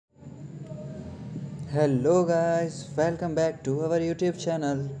Hello guys, welcome back to our YouTube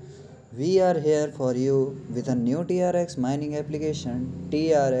channel. We are here for you with a new TRX mining application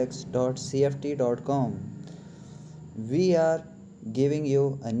trx.cft.com. We are giving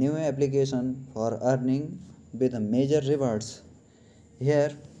you a new application for earning with major rewards.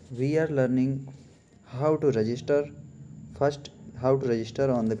 Here we are learning how to register. First, how to register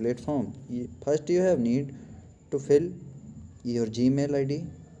on the platform. First you have need to fill your Gmail ID.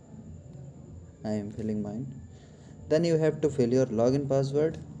 I am filling mine. Then you have to fill your login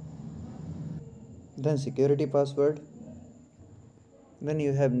password, then security password. Then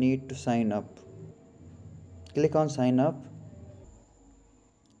you have need to sign up. Click on sign up.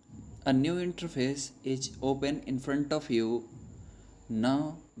 A new interface is open in front of you.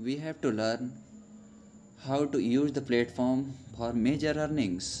 Now we have to learn how to use the platform for major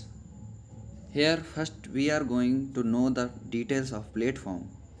earnings. Here first we are going to know the details of platform.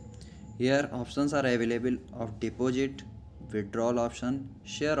 Here options are available of deposit, withdrawal option,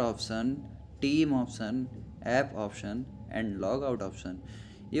 share option, team option, app option and logout option.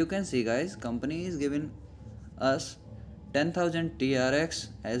 You can see guys, company is giving us 10,000 TRX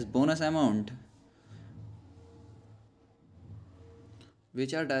as bonus amount,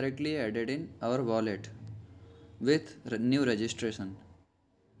 which are directly added in our wallet with new registration.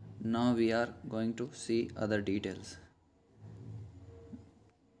 Now we are going to see other details.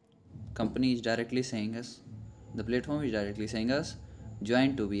 Company is directly saying us, the platform is directly saying us,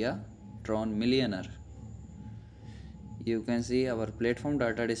 join to be a Tron millionaire. You can see our platform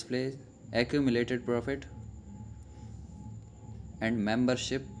data displays accumulated profit and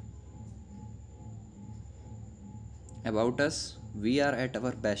membership. About us, we are at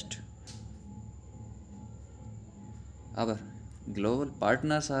our best. Our global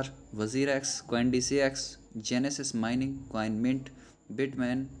partners are WazirX, CoinDCX, Genesis Mining, CoinMint,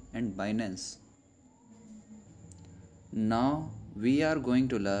 Bitmain and Binance. Now we are going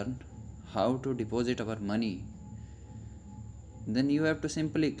to learn how to deposit our money. Then you have to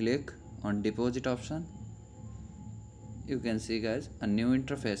simply click on deposit option. You can see guys, a new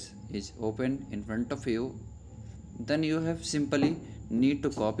interface is open in front of you. Then you have simply need to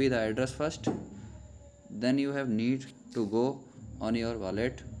copy the address first. Then you have need to go on your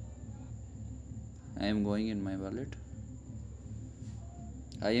wallet. I am going in my wallet.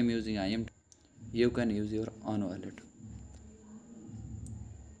 I am using IM. You can use your own wallet.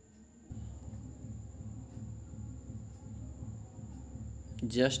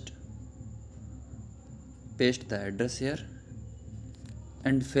 Just paste the address here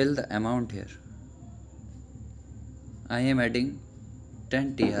and fill the amount here. I am adding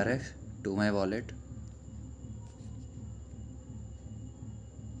 10 TRX to my wallet.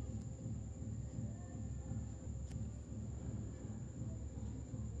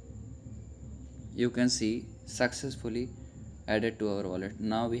 You can see successfully added to our wallet.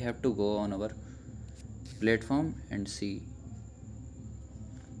 Now we have to go on our platform and see.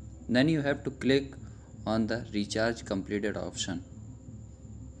 Then you have to click on the recharge completed option.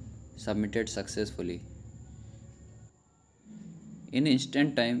 Submitted successfully. In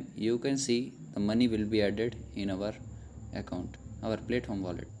instant time you can see the money will be added in our account, our platform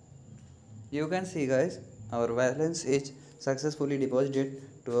wallet. You can see guys, our balance is successfully deposited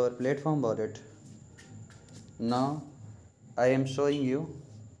to our platform wallet. Now I am showing you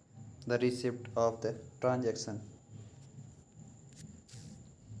the receipt of the transaction.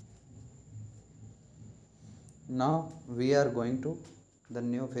 Now we are going to the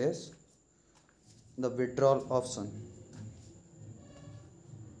new phase, the withdrawal option.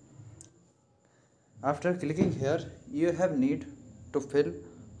 After clicking here, you have need to fill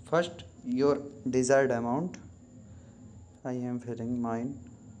first your desired amount. I am filling mine.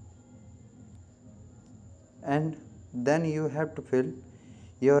 And then you have to fill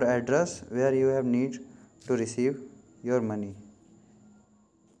your address where you have need to receive your money.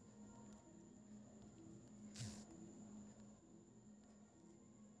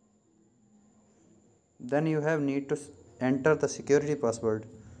 Then you have need to enter the security password.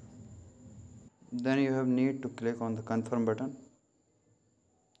 Then you have need to click on the confirm button.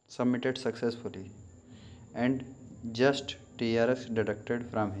 Submitted successfully and just TRX deducted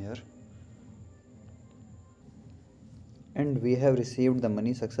from here. And we have received the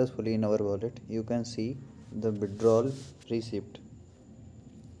money successfully in our wallet. You can see the withdrawal receipt.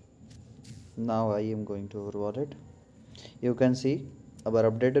 Now I am going to our wallet. You can see our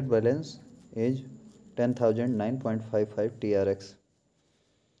updated balance is 10,009.55 TRX.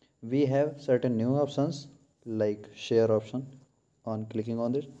 We have certain new options like share option. On clicking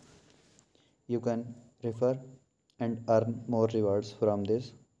on this, you can refer and earn more rewards from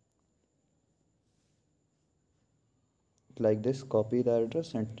this. like this, copy the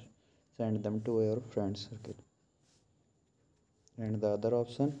address and send them to your friend circle. And the other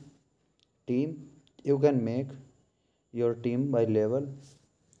option, team, you can make your team by level.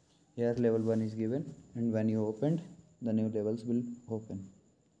 Here level 1 is given, and when you opened, the new levels will open.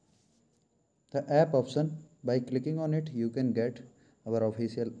 The app option, by clicking on it you can get our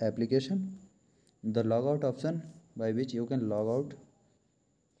official application. The logout option, by which you can log out.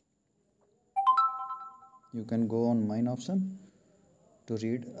 You can go on mine option to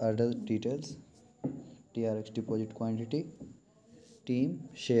read other details. TRX deposit quantity, team,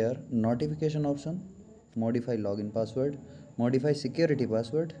 share, notification option, modify login password, modify security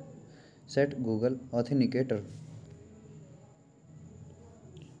password, set Google authenticator.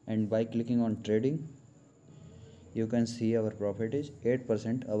 And by clicking on trading, you can see our profit is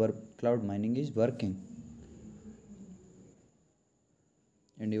 8%. Our cloud mining is working,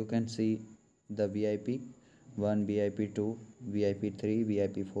 and you can see the VIP 1, VIP 2, VIP 3,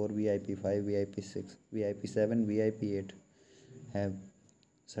 VIP 4, VIP 5, VIP 6, VIP 7, VIP 8 have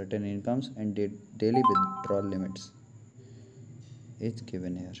certain incomes, and daily withdrawal limits is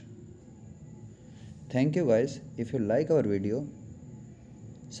given here. Thank you guys. If you like our video,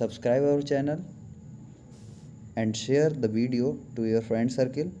 subscribe our channel and share the video to your friend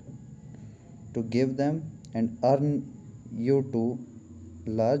circle to give them and earn you to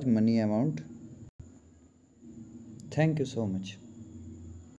large money amount. Thank you so much.